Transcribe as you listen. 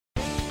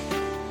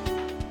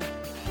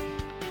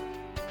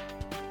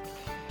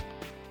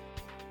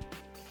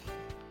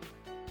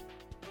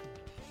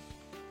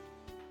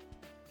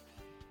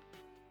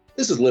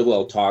This is Live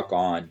Well Talk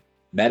on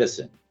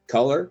medicine,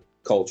 color,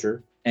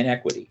 culture, and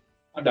equity.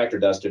 I'm Dr.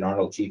 Dustin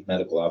Arnold, Chief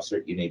Medical Officer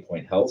at Unity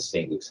Point Health,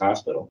 St. Luke's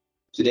Hospital.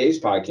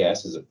 Today's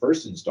podcast is the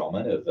first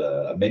installment of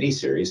a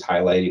mini-series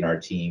highlighting our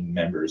team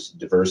members'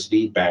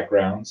 diversity,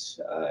 backgrounds,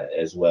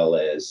 as well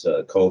as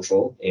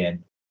cultural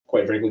and,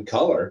 quite frankly,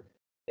 color,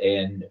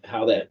 and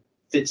how that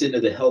fits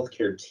into the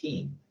healthcare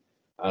team.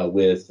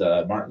 With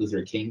Martin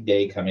Luther King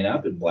Day coming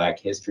up and Black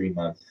History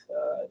Month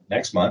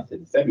next month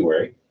in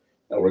February,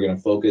 we're going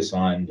to focus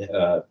on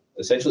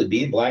essentially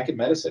being Black in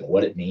medicine,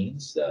 what it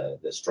means,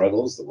 the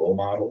struggles, the role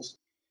models,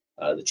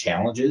 the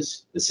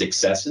challenges, the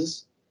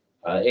successes,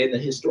 and the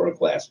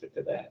historical aspect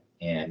of that.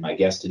 And my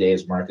guest today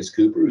is Marcus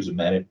Cooper, who's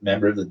a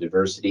member of the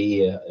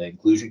Diversity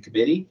Inclusion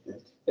Committee,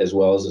 as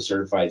well as a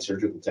certified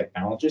surgical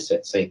technologist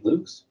at St.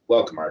 Luke's.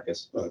 Welcome,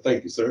 Marcus.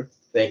 Thank you, sir.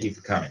 Thank you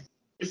for coming.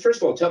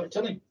 First of all,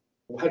 tell me,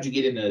 how'd you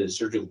get into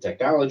surgical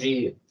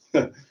technology?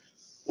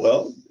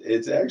 Well,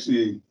 it's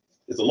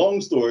a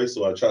long story,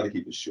 so I try to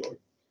keep it short.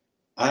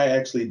 I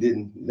actually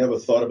never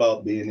thought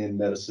about being in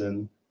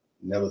medicine,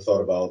 never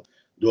thought about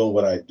doing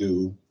what I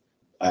do.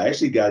 I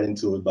actually got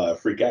into it by a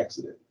freak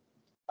accident.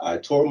 I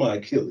tore my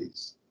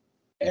Achilles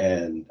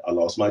and I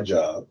lost my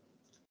job,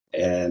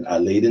 and I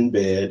laid in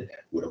bed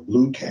with a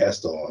blue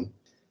cast on,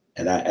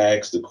 and I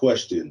asked the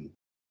question,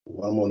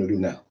 what I'm going to do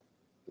now?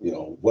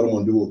 What I'm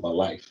going to do with my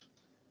life?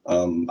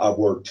 I've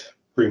worked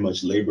pretty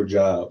much labor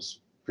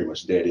jobs, pretty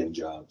much dead-end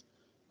jobs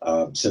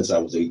since I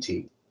was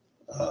 18.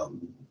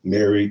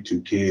 Married,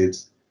 2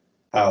 kids,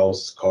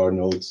 house, car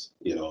notes,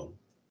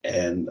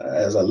 And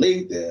as I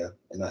laid there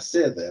and I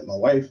said that, my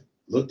wife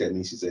looked at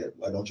me. She said,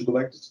 "Why don't you go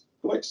back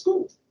to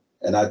school?"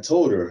 And I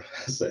told her,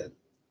 I said,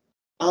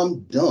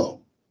 "I'm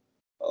dumb."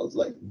 I was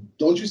like,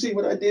 "Don't you see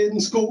what I did in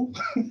school?"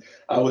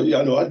 I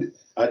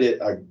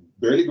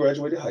barely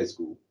graduated high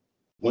school,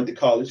 went to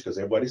college because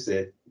everybody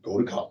said, go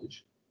to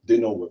college.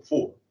 Didn't know what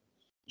for.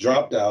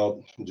 Dropped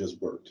out,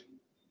 just worked.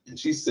 And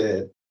she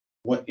said,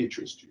 "What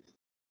interests you?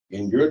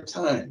 In your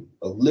time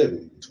of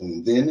living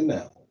between then and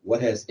now,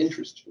 what has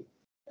interested you?"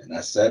 And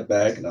I sat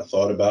back and I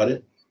thought about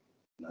it.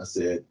 And I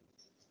said,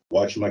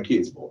 watching my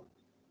kids born.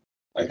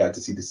 I got to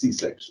see the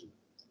C-section.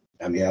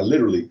 I mean, I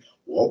literally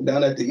walked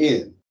down at the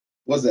end.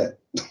 What's that?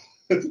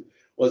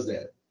 What's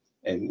that?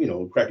 And,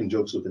 cracking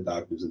jokes with the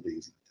doctors and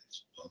things.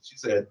 She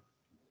said,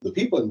 "The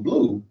people in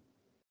blue,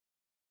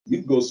 you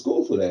can go to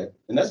school for that.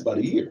 And that's about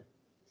a year."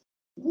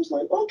 I was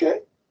like, okay.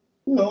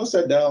 I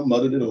sat down,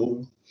 muddled it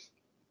over.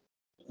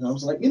 And I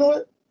was like, you know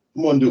what?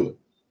 I'm going to do it.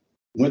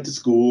 Went to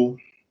school,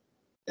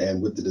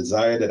 and with the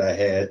desire that I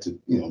had to,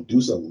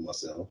 do something with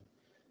myself,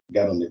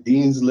 got on the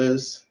dean's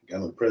list,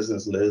 got on the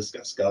president's list,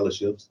 got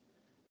scholarships,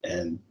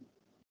 and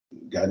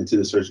got into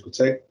the surgical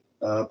tech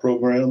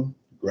program,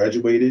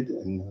 graduated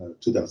in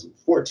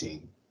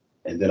 2014.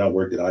 And then I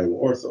worked at Iowa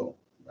Ortho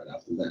right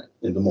after that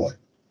in Des Moines,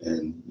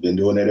 and been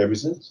doing that ever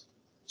since.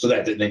 So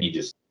then you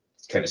just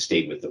kind of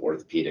stayed with the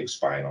orthopedic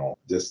spinal.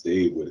 Just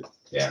stayed with it.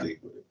 Yeah. Stayed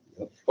with it.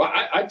 Yep. Well,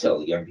 I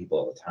tell young people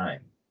all the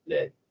time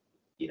that,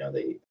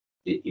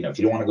 if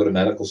you don't want to go to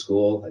medical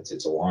school,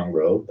 it's a long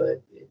road,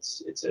 but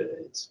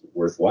it's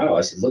worthwhile.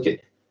 I said, look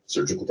at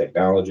surgical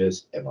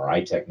technologist,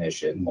 MRI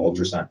technician,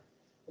 ultrasound.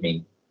 I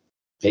mean,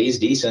 pays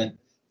decent,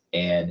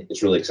 and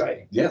it's really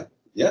exciting. Yeah.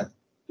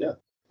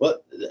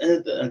 But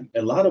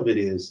a lot of it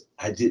is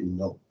I didn't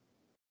know.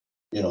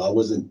 I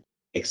wasn't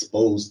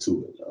exposed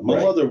to it. My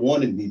mother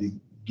wanted me to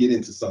get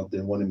into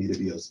something, wanted me to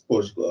be a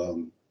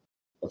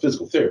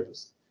physical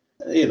therapist.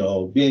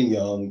 Being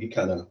young, you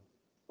kind of,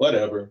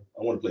 whatever,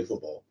 I want to play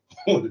football.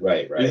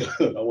 Right.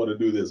 I want to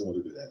do this, I want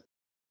to do that.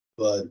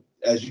 But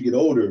as you get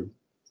older,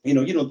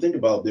 you don't think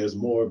about there's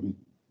more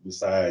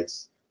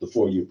besides the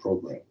 4-year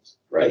programs.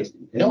 Right.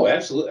 No,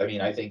 absolutely. I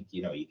mean, I think,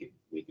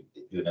 we could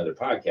do another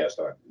podcast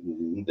on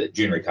the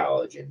junior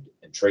college and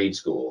trade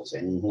schools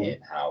and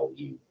how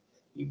you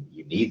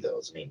need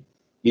those. I mean,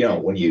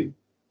 when you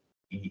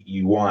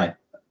want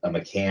a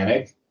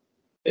mechanic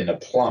and a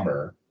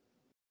plumber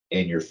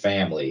in your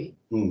family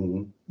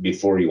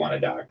before you want a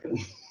doctor,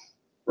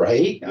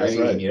 right? That's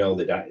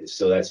right.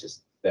 So that's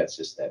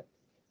just that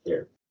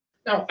there.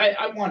 Now,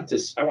 I want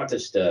this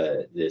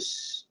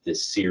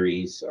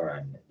series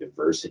on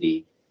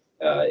diversity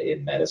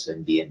in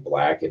medicine, being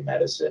Black in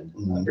medicine,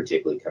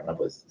 particularly coming up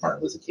with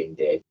Martin Luther King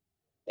Day,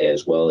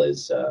 as well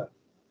as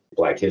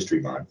Black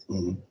History Month.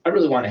 I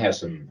really want to have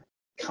some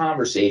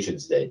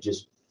conversations that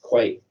just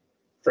quite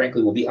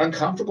frankly will be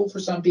uncomfortable for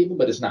some people,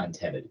 but it's not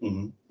intended.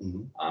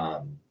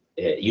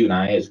 You and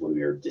I, as we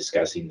were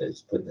discussing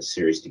this, putting the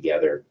series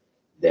together,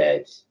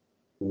 that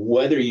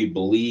whether you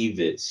believe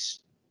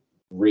it's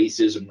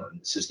racism or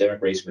systemic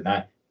racism or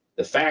not,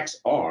 the facts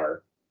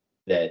are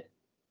that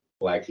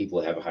Black people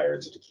have a higher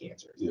incidence of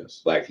cancer.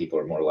 Yes. Black people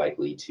are more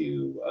likely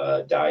to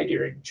die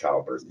during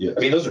childbirth. Yes.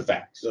 I mean, those are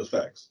facts. Those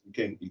facts.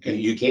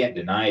 You can't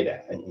deny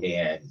that. And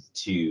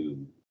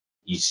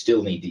you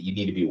still need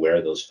to be aware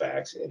of those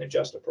facts and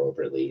adjust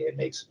appropriately and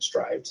make some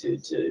strive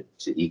to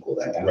equal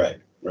that out.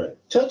 Right.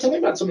 Tell me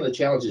about some of the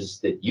challenges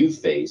that you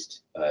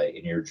faced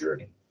in your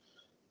journey.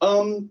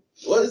 Well,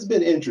 it's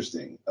been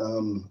interesting.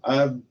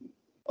 I've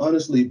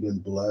honestly been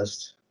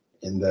blessed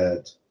in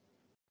that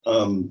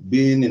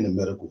being in the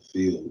medical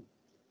field,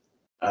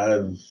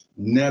 I've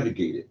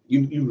navigated.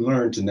 You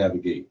learn to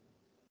navigate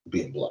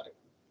being Black.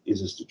 Is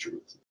just the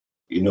truth.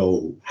 You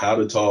know how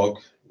to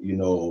talk. You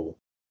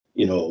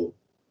know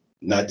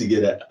not to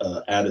get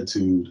an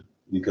attitude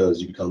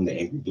because you become the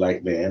angry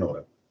Black man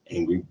or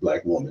angry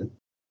Black woman.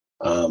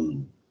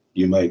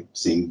 You might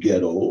seem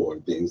ghetto or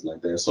things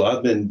like that. So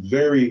I've been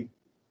very,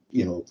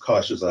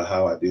 cautious of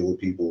how I deal with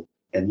people.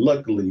 And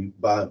luckily,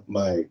 by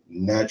my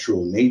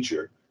natural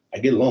nature, I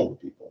get along with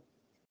people.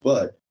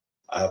 But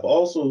I've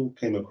also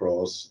came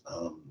across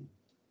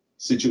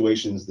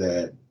situations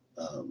that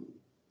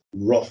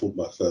ruffled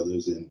my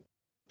feathers, and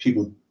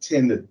people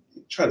tend to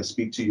try to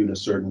speak to you in a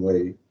certain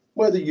way,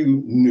 whether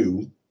you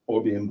knew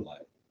or being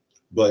Black.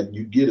 But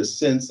you get a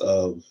sense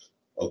of,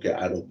 okay,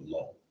 I don't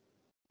belong.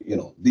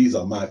 These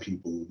are my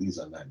people, these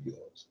are not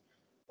yours.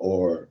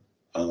 Or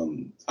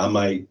I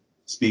might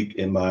speak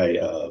in my,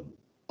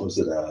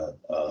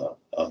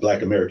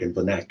 Black American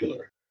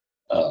vernacular,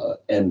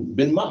 and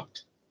been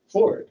mocked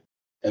for it.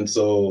 And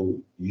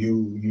so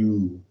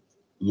you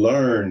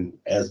learn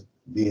as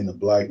being a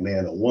Black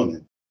man or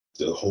woman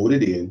to hold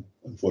it in.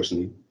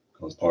 Unfortunately,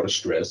 becomes part of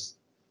stress.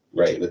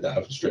 Right. To die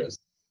from stress.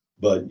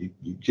 But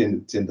you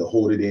can tend to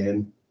hold it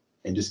in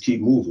and just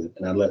keep moving.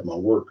 And I let my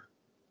work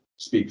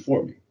speak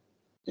for me.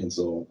 And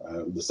so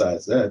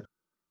besides that,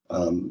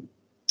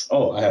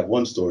 I have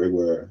one story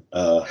where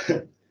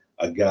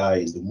a guy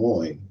in Des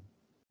Moines,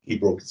 he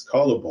broke his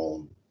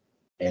collarbone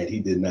and he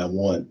did not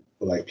want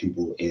Black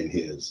people in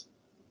his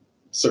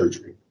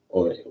surgery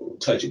or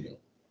touching him.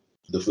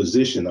 The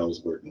physician I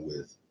was working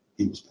with,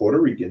 he was Puerto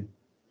Rican,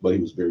 but he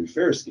was very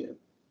fair skinned.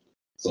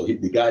 So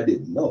the guy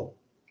didn't know,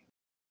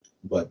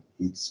 but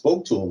he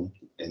spoke to him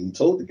and he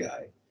told the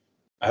guy,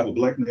 I have a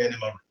Black man in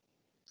my room.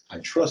 I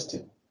trust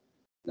him.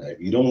 Now, if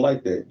you don't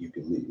like that, you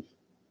can leave.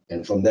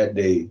 And from that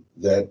day,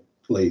 that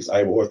place,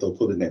 Iowa Ortho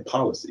put in that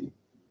policy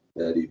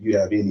that if you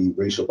have any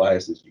racial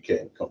biases, you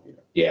can't come here.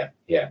 Yeah,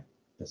 yeah.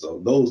 And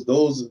so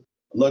those,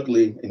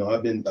 luckily,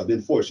 I've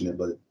been fortunate,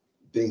 but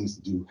things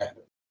do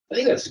happen. I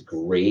think that's a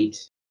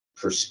great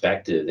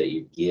perspective that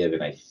you give,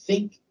 and I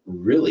think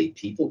really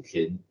people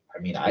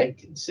I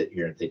can sit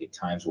here and think of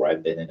times where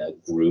I've been in a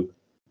group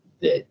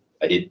that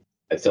I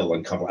felt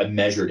uncomfortable. I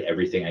measured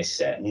everything I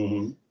said.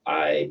 Mm-hmm.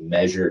 I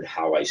measured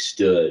how I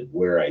stood,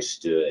 where I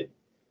stood,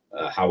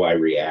 how I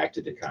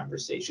reacted to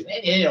conversation.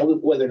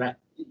 And whether or not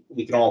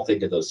we can all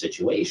think of those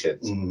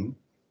situations, mm-hmm.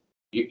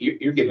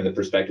 you're given the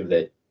perspective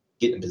that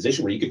get in a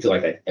position where you could feel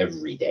like that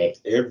every day.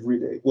 Every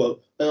day. Well,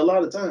 and a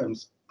lot of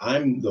times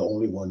I'm the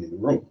only one in the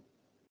room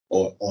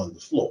or on the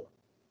floor,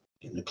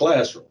 in the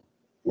classroom,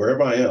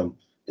 wherever I am.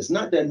 It's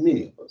not that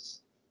many of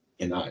us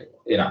in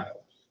Iowa.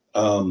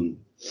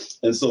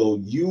 And so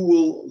you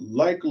will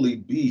likely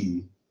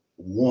be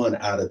 1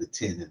 out of the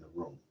 10 in the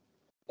room.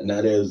 And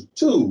now there's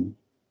 2,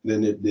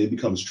 then it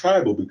becomes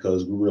tribal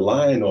because we're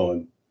relying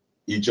on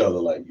each other.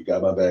 Like, you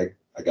got my back,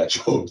 I got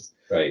yours.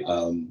 Right.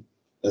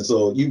 And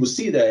so you will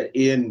see that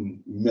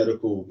in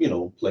medical,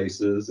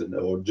 places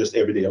or just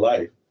everyday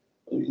life.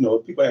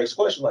 People ask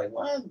questions like,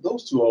 why are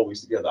those 2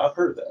 always together? I've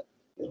heard that.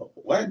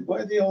 Why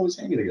are they always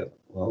hanging together?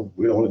 Well,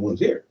 we're the only ones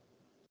here.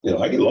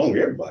 I get along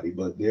with everybody,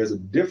 but there's a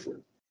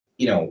difference.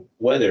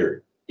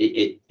 Whether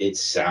it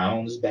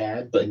sounds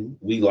bad, but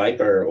we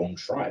like our own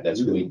tribe. That's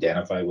who we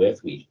identify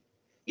with.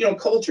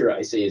 Culture,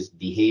 I say, is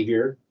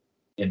behavior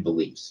and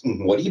beliefs.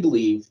 Mm-hmm. What do you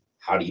believe?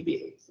 How do you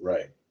behave?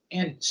 Right.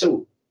 And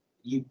so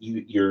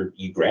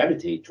you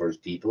gravitate towards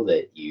people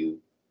that you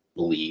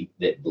believe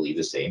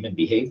the same and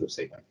behave the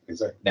same way.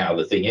 Exactly. Now,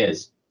 the thing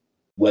is,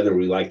 whether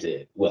we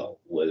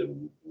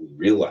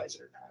realize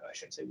it or not, I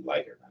shouldn't say we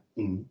like it or not,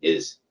 mm-hmm.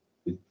 is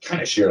we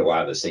kind of share a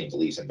lot of the same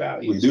beliefs and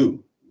values. We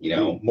do.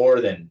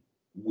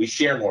 We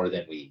share more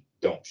than we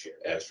don't share.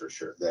 That's for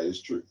sure. That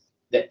is true.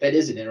 That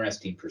is an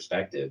interesting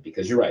perspective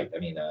because you're right.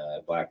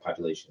 Black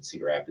population in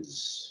Cedar Rapids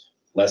is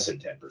less than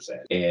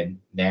 10%, and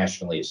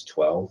nationally is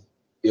 12.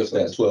 If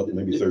that's 12,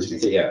 maybe 13.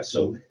 Yeah.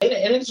 So and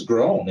it's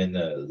grown in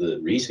the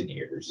recent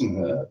years.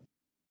 Mm-hmm.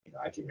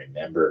 I can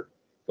remember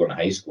going to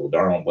high school.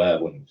 Darlin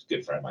Webb, when he was a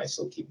good friend of mine, I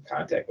still keep in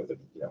contact with him.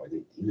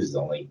 He was the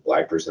only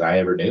Black person I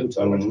ever knew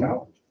until I went to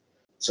college.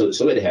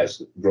 So it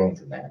has grown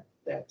from that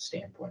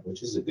standpoint,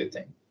 which is a good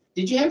thing.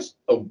 Did you have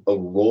a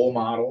role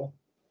model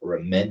or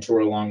a mentor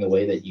along the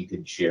way that you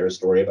could share a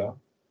story about?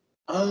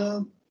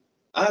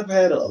 I've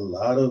had a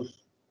lot of.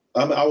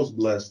 I was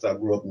blessed. I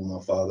grew up with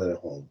my father at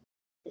home.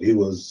 He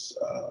was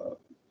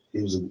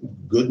a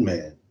good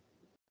man.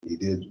 He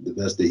did the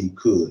best that he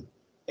could,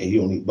 and he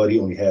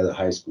only had a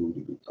high school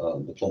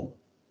diploma.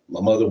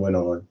 My mother went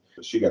on.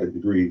 She got a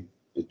degree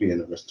as being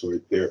a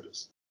respiratory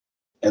therapist.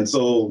 And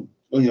so,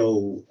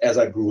 as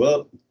I grew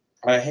up,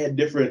 I had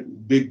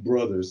different big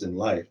brothers in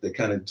life that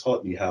kind of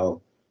taught me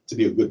how to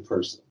be a good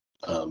person.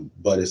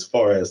 But as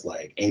far as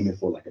like aiming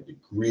for like a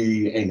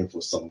degree, aiming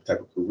for some type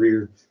of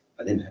career,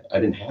 I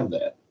didn't have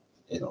that.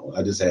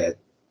 I just had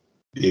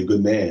be a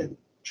good man,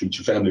 treat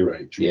your family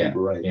right, treat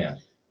people right. Yeah.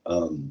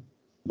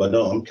 But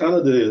no, I'm kind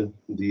of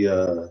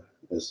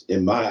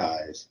in my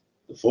eyes,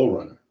 the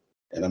forerunner,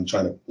 and I'm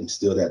trying to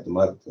instill that in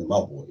my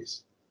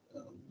boys.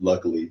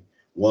 Luckily,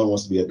 one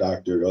wants to be a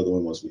doctor, the other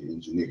one wants to be an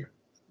engineer,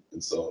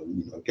 and so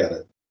kind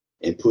of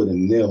input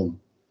in them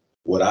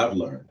what I've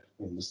learned,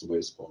 and this is the way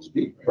it's supposed to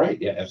be.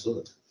 Right. Yeah.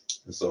 Absolutely.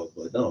 And so,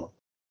 but no,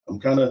 I'm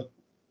kind of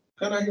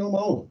here on my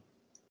own.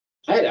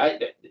 I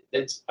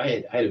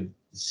had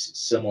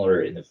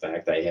similar in the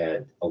fact I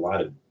had a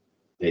lot of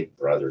big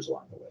brothers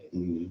along the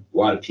way, a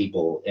lot of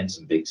people and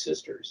some big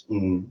sisters,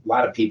 a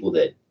lot of people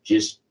that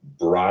just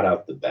brought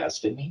out the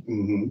best in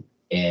me,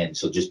 and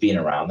so just being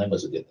around them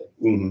was a good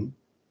thing,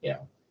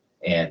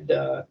 and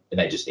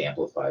I just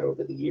amplified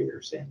over the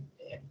years, and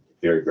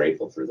very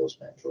grateful for those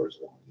mentors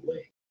along the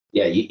way.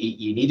 Yeah,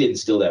 you need to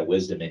instill that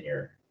wisdom in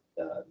your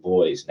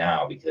boys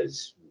now,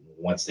 because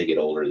once they get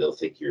older, they'll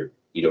think you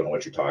don't know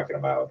what you're talking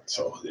about.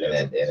 So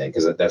and then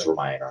because that's where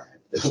mine are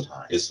at this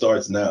time. It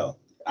starts now.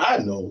 I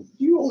know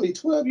you're only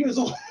 12 years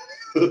old.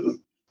 You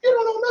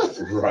don't know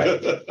nothing.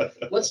 Right.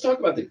 Let's talk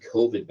about the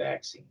COVID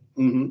vaccine.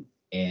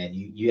 And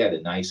you had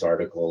a nice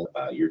article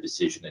about your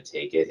decision to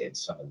take it and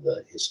some of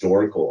the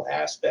historical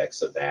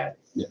aspects of that.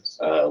 Yes.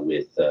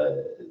 With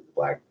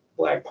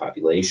black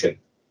population.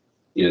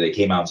 They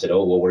came out and said,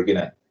 "Oh, well,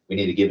 we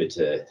need to give it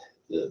to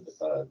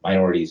the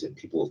minorities and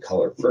people of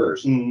color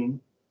first."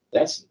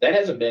 That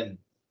hasn't been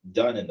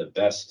done in the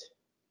best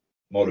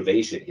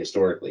motivation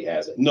historically,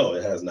 has it? No,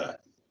 it has not.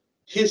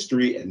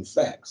 History and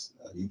facts.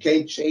 You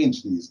can't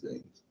change these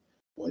things.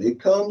 When it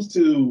comes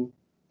to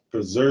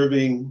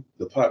preserving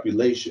the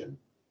population,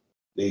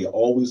 they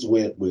always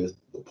went with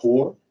the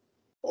poor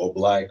or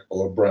black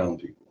or brown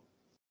people.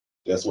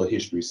 That's what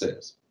history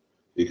says,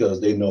 because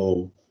they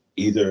know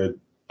either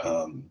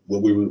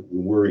when we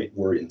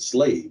were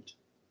enslaved,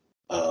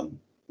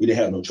 we didn't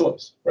have no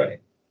choice. Right.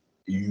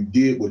 You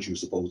did what you're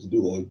supposed to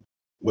do, or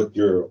what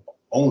your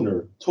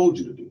owner told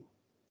you to do.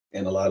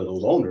 And a lot of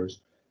those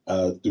owners,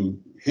 through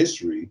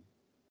history,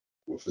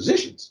 were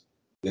physicians.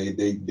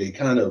 They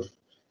kind of,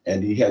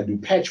 and you had to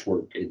do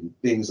patchwork and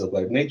things of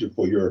that nature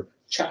for your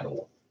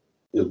chattel,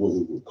 is what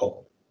we would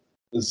call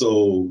it. And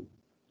so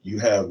you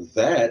have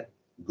that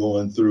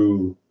going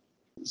through.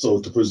 So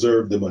to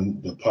preserve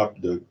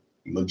the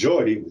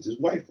majority, which is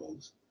white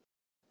folks,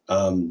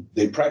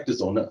 they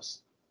practice on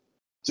us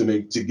to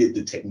get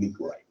the technique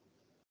right.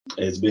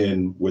 It's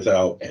been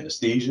without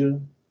anesthesia.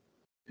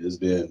 It's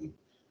been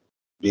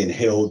being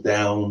held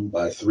down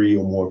by 3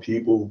 or more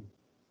people,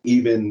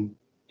 even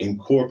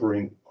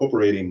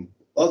incorporating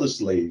other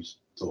slaves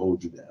to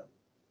hold you down.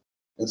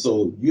 And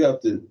so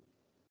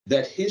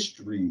that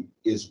history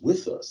is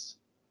with us.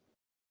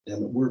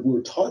 And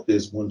we're taught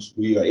this once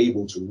we are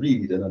able to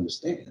read and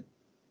understand.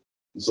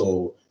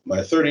 So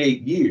my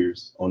 38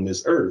 years on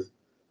this earth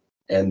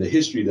and the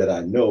history that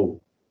I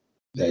know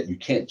that you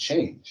can't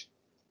change,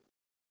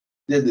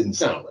 that didn't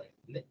sound right.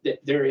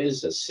 There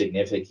is a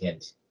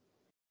significant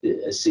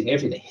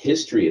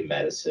history of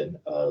medicine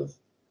of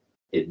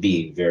it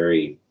being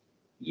very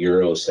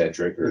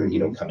Eurocentric, or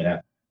coming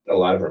out. A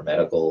lot of our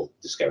medical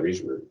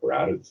discoveries were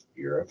out of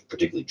Europe,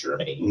 particularly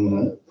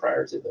Germany,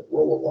 prior to the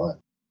World War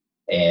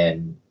I,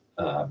 and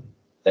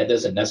that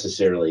doesn't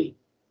necessarily.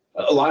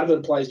 A lot of it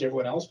applies to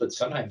everyone else, but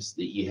sometimes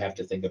you have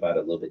to think about it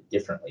a little bit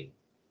differently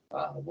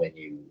when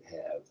you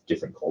have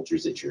different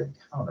cultures that you're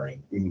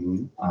encountering,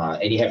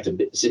 and you have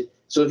to.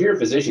 So if you're a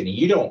physician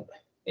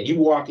and you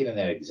walk into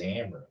that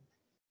exam room,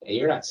 and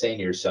you're not saying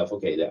to yourself,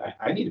 "Okay,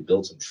 I need to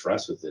build some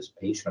trust with this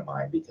patient of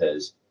mine,"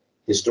 because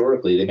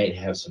historically they may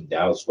have some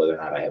doubts whether or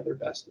not I have their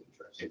best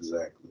interest.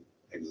 Exactly.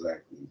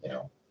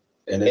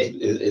 And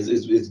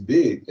it's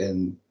big,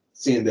 and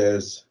seeing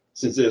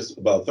since there's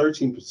about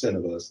 13%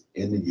 of us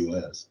in the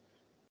U.S.,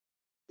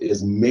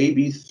 is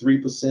maybe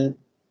 3%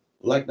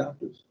 black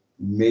doctors,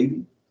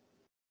 maybe.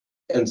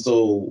 And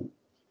so,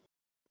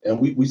 and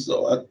we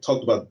saw, I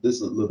talked about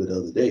this a little bit the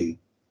other day.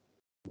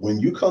 When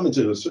you come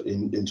into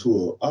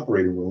an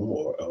operating room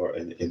or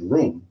in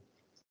room,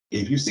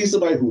 if you see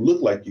somebody who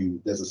look like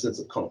you, there's a sense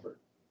of comfort.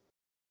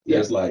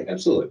 There's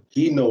absolutely.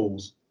 He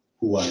knows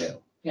who I am.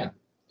 Yeah.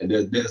 And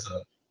there's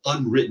an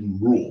unwritten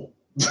rule,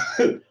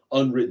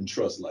 unwritten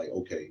trust, like,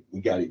 okay,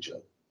 we got each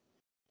other.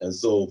 And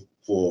so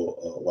for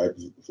a white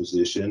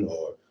physician,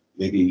 or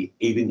maybe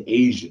even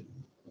Asian,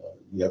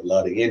 you have a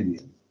lot of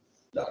Indian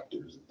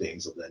doctors and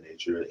things of that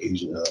nature,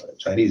 Asian,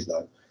 Chinese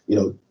doctors,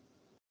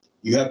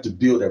 you have to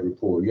build that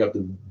rapport. You have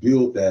to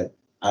build that,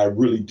 I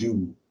really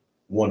do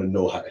want to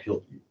know how to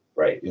help you.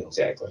 Right,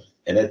 exactly.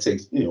 And that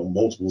takes,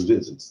 multiple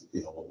visits,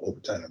 over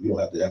time. You don't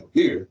have to have a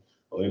beer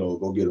or,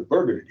 go get a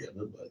burger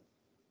together, but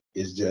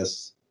it's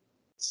just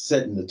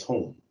setting the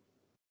tone.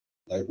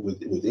 Like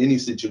with any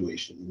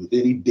situation, with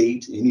any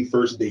date, any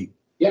first date.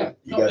 Yeah,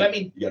 you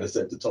got to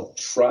set the tone.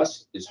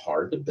 Trust is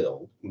hard to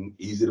build.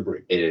 Easy to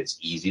break. And it's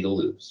easy to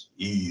lose.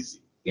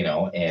 Easy.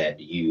 And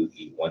you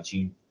once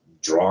you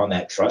draw on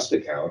that trust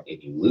account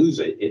and you lose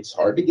it, it's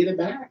hard to get it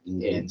back.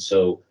 And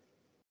so,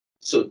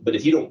 but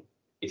if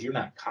you're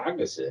not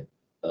cognizant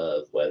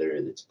of whether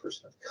it's a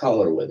person of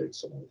color, whether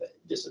it's someone with a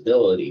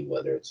disability,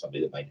 whether it's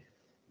somebody that might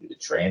be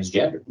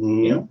transgender.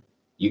 Mhm.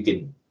 You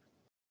know,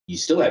 you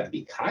still have to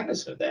be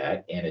cognizant of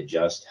that and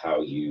adjust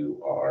how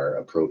you are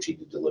approaching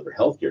to deliver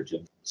healthcare to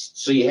them.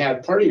 So you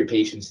have part of your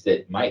patients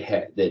that might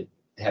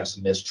have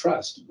some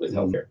mistrust with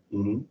healthcare,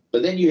 Mhm.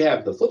 but then you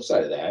have the flip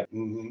side of that.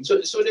 Mhm. So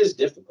it is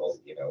difficult,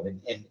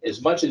 and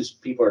as much as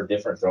people are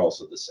different, they're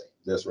also the same.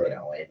 That's right.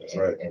 And,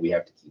 right. and we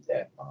have to keep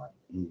that in mind.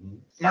 Mhm.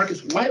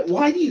 Marcus,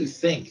 why do you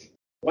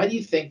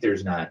think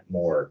there's not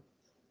more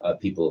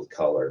people of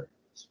color,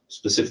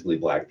 specifically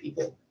Black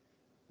people,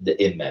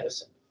 in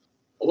medicine?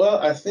 Well,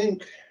 I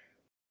think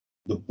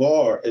the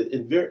bar,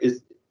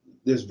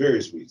 there's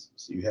various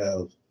reasons. You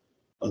have,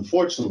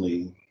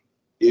 unfortunately,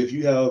 if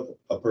you have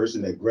a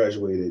person that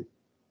graduated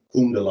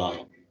cum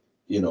laude,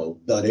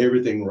 done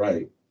everything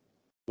right,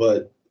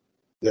 but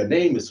their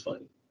name is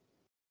funny.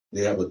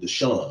 They have a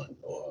Deshaun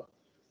or,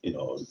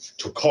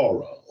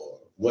 Takara or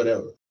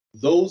whatever.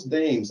 Those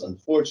names,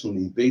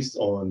 unfortunately, based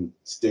on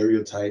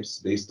stereotypes,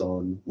 based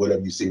on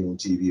whatever you've seen on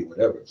TV or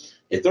whatever,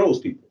 it throws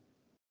people.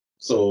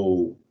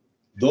 So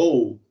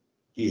though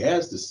he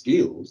has the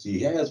skills, he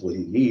has what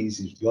he needs,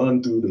 he's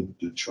gone through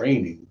the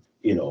training,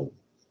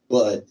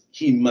 but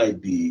he might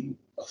be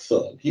a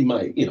thug. He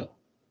might,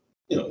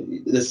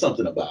 there's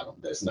something about him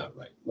that's not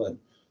right. But,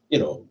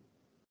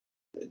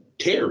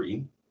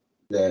 Terry,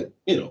 that,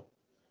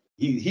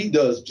 he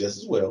does just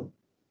as well,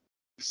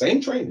 same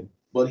training,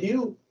 but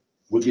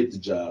will get the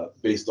job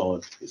based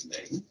on his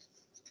name,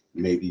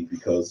 maybe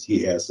because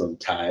he has some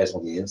ties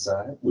on the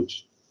inside,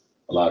 which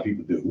a lot of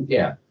people do.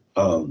 Yeah.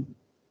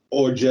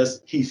 Or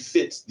just he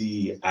fits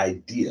the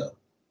idea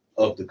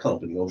of the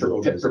company.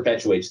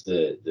 Perpetuates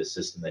the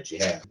system that you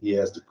have. He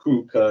has the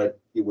crew cut,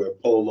 he wear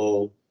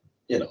polo,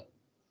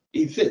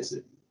 he fits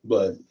it.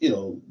 But,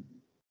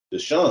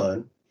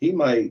 Deshaun, he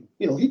might,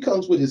 he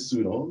comes with his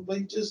suit on, but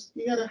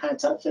he got a high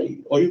top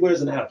fade, or he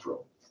wears an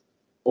afro.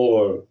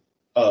 Or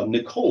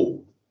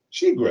Nicole,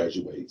 she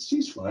graduates,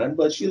 she's fine,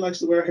 but she likes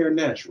to wear her hair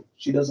natural.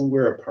 She doesn't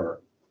wear a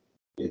perm.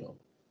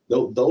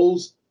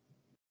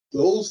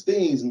 Those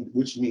things,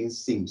 which means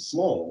seem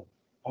small,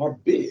 are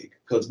big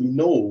because we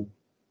know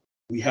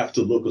we have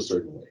to look a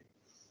certain way.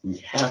 We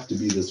have to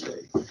be this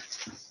way.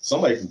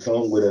 Somebody can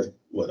come with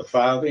a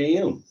 5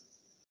 a.m.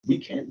 We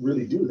can't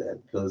really do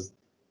that because,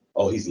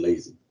 he's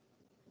lazy.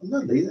 I'm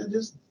not lazy. I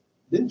just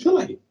didn't feel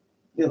like it,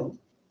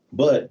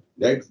 But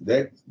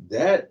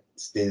that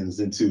stems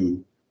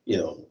into,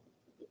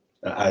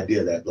 the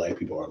idea that Black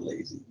people are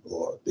lazy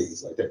or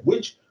things like that,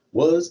 which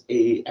was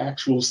a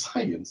actual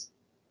science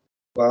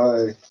by,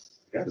 I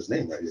got his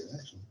name right here,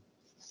 actually,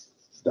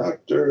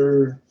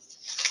 Dr.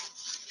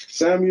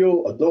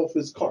 Samuel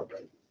Adolphus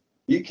Cartwright.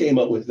 He came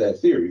up with that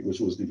theory, which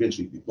was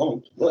eventually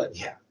debunked, but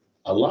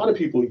a lot of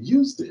people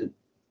used it,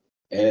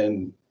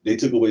 and they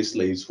took away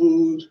slaves'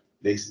 food.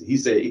 He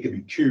said it could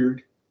be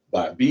cured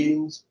by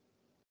beatings.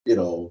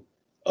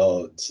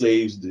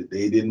 Slaves,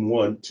 they didn't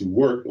want to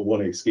work or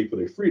want to escape for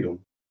their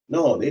freedom.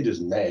 No, they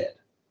just mad.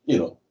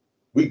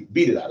 We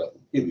beat it out of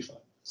them. He'll be fine.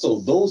 So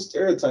those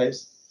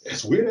stereotypes,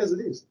 as weird as it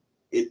is,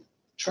 it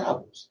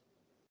travels.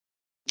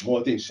 The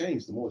more things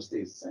change, the more it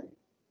stays the same.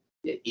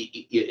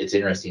 It's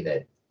interesting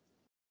that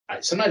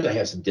sometimes I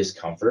have some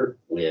discomfort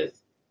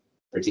with,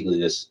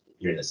 particularly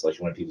during this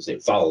election, when people say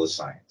follow the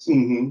science.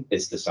 Mm-hmm.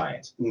 It's the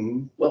science.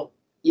 Mm-hmm. Well,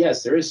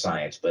 yes, there is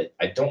science, but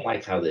I don't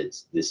like how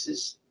this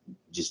is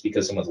just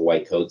because someone with a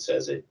white coat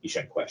says it, you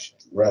shouldn't question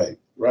it. Right.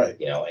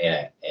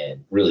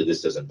 And really,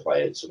 this doesn't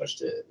apply so much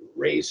to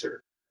race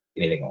or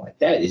anything like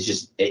that. It's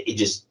just it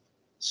just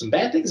some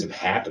bad things have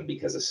happened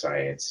because of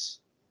science,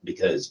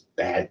 because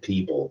bad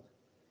people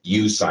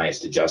use science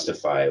to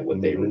justify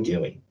what they were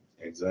doing.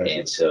 Exactly.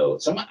 And so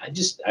I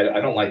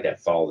don't like that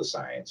follow the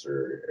science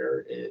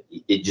or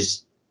it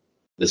just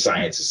the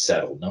science is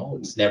settled. No,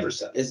 it's never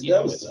settled. It's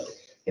never settled.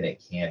 And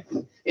it can't.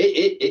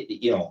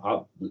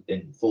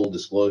 In full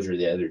disclosure,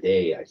 the other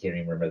day, I can't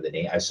even remember the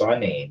name. I saw a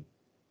name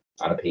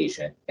on a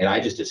patient, and I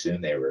just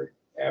assumed they were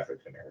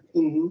African American.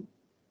 Mm-hmm.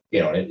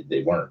 And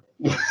they weren't.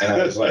 And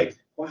I was like,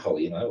 wow,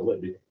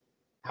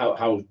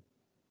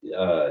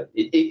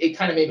 it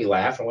kind of made me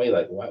laugh in a way,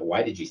 like,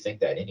 why did you think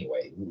that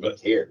anyway? Who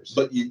cares?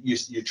 But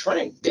you're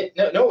trained.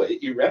 No,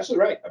 you're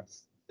absolutely right.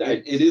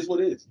 It is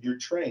what it is. You're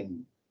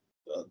trained.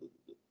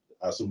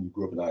 I assume you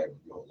grew up in Iowa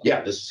your whole life.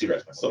 Yeah, this is Cedar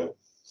Rapids.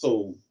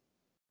 So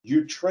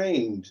you're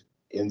trained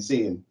in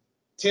seeing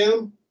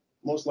Tim,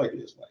 most likely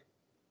is white.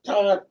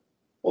 Todd,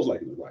 most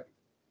likely is white.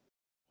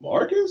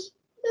 Marcus,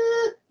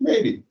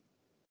 maybe.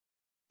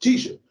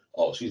 Tisha,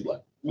 she's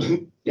black.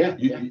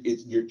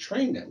 You're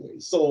trained that way.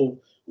 So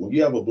when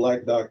you have a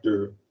Black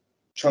doctor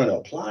trying to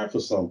apply for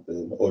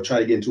something or try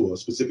to get into a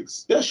specific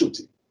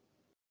specialty,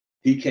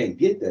 he can't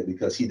get that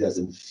because he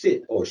doesn't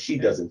fit or she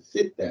doesn't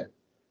fit that.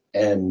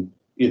 And,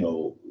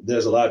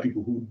 there's a lot of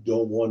people who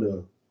don't want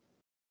to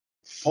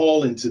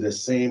fall into the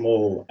same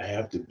I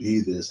have to be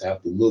this, I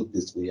have to look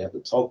this way, I have to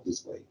talk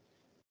this way.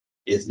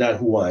 It's not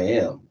who I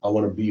am. I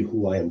want to be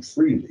who I am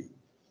freely.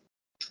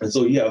 And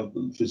so you have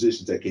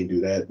physicians that can't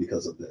do that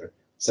because of their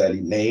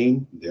sadly,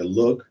 name, their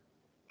look.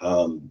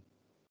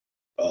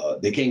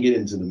 They can't get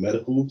into the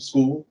medical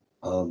school.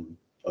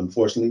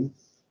 Unfortunately,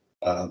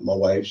 my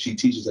wife, she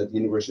teaches at the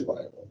University of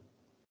Iowa,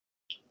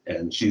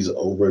 and she's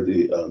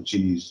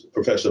she's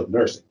professor of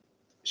nursing.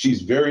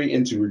 She's very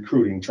into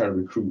recruiting, trying to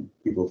recruit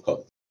people of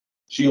color.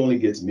 She only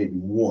gets maybe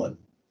one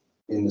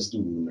in the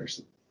student of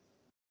nursing.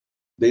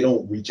 They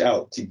don't reach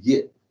out to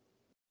get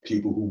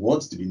people who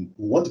want to be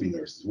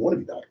nurses, who want to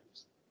be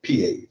doctors,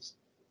 PAs.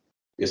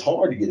 It's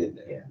hard to get in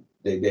there.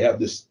 Yeah. They have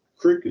this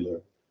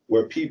curricular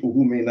where people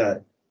who may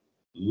not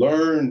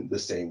learn the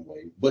same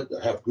way, but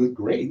have good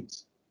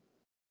grades,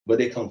 but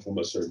they come from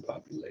a certain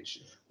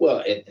population.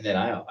 Well, and then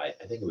I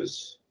think it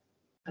was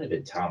kind of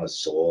been Thomas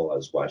Sowell. I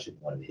was watching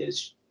one of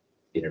his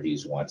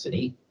interviews once, and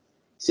he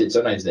said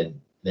sometimes then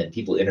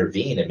people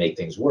intervene and make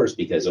things worse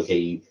because,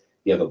 okay,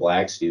 you have a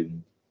black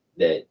student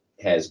that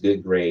has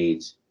good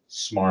grades,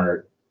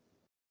 smart,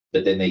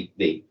 but then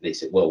they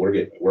said, well,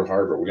 we're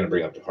Harvard, we're going to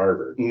bring them to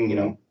Harvard, you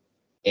know,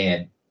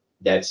 and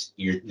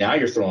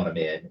you're throwing them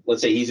in.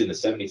 Let's say he's in the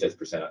 75th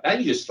percentile. Now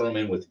you just throw him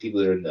in with people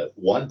that are in the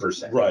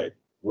 1%, right,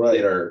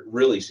 that are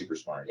really super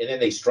smart, and then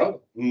they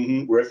struggle.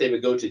 Where if they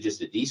would go to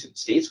just a decent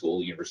state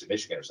school, University of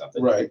Michigan or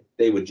something, right,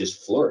 they would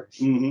just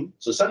flourish.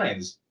 So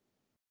sometimes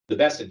the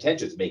best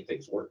intentions make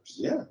things worse.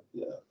 Yeah.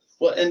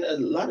 Well, and a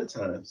lot of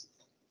times,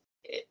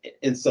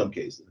 in some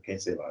cases, I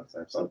can't say a lot of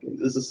times, some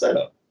cases it's a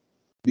setup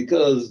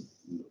because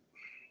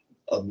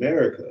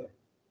America,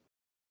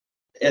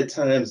 at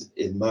times,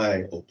 in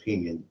my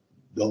opinion,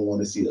 don't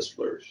want to see us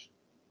flourish.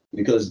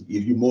 Because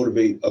if you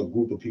motivate a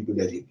group of people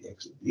that they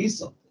actually be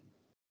something,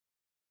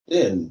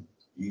 then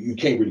you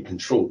can't really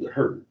control the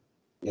herd.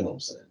 You know what I'm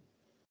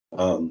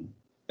saying?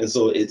 And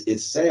so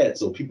it's sad.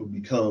 So people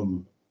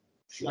become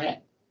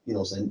flat, you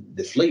know what I'm saying,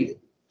 deflated.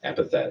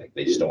 Apathetic.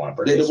 They just don't want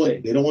to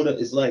participate. They don't want to,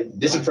 it's like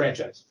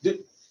disenfranchised.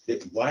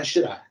 Why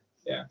should I?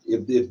 Yeah.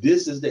 If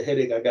this is the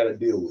headache I got to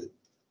deal with,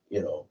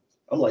 you know,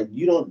 I'm like,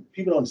 people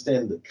don't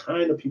understand the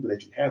kind of people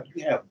that you have.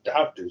 You have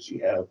doctors,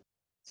 you have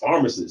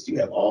pharmacists, you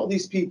have all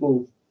these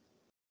people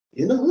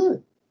in the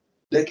hood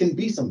that can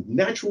be some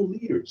natural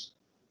leaders.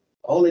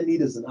 All they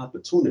need is an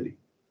opportunity,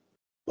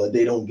 but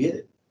they don't get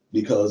it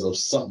because of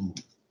something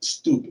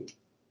stupid.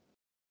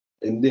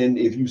 And then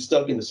if you're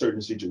stuck in a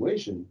certain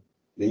situation,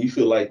 then you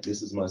feel like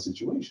this is my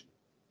situation.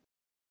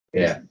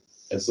 Yeah.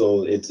 And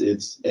so it's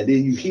and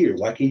then you hear,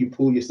 why can't you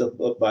pull yourself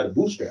up by the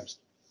bootstraps?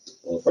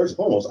 Well, first and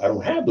foremost, I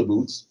don't have the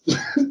boots.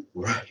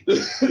 Right.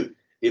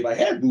 If I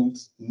had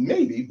boots,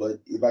 maybe, but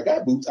if I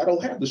got boots, I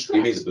don't have the straps.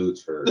 You need the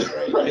boots first,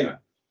 right? Right. Yeah.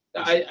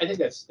 I think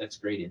that's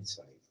great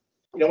insight.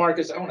 You know,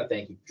 Marcus, I want to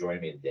thank you for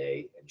joining me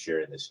today and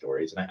sharing the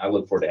stories. And I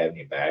look forward to having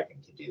you back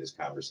and continue this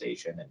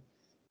conversation. And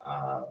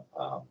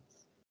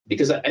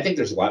because I think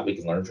there's a lot we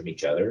can learn from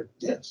each other.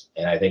 Yes.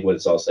 And I think when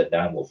it's all said and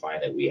done, we'll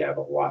find that we have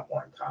a lot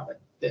more in common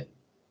than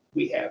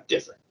we have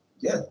different.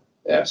 Yeah.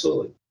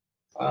 Absolutely.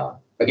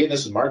 Again,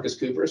 this is Marcus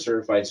Cooper,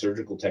 certified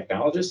surgical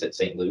technologist at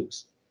St.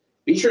 Luke's.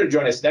 Be sure to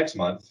join us next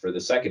month for the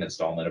second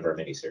installment of our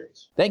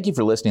mini-series. Thank you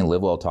for listening to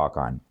Live Well Talk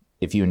On.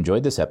 If you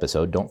enjoyed this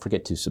episode, don't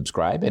forget to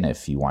subscribe. And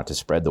if you want to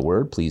spread the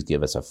word, please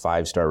give us a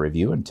 5-star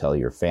review and tell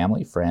your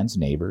family, friends,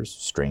 neighbors,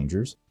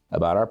 strangers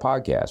about our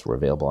podcast. We're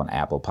available on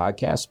Apple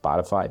Podcasts,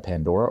 Spotify,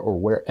 Pandora, or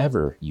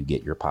wherever you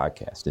get your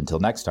podcast. Until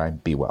next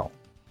time, be well.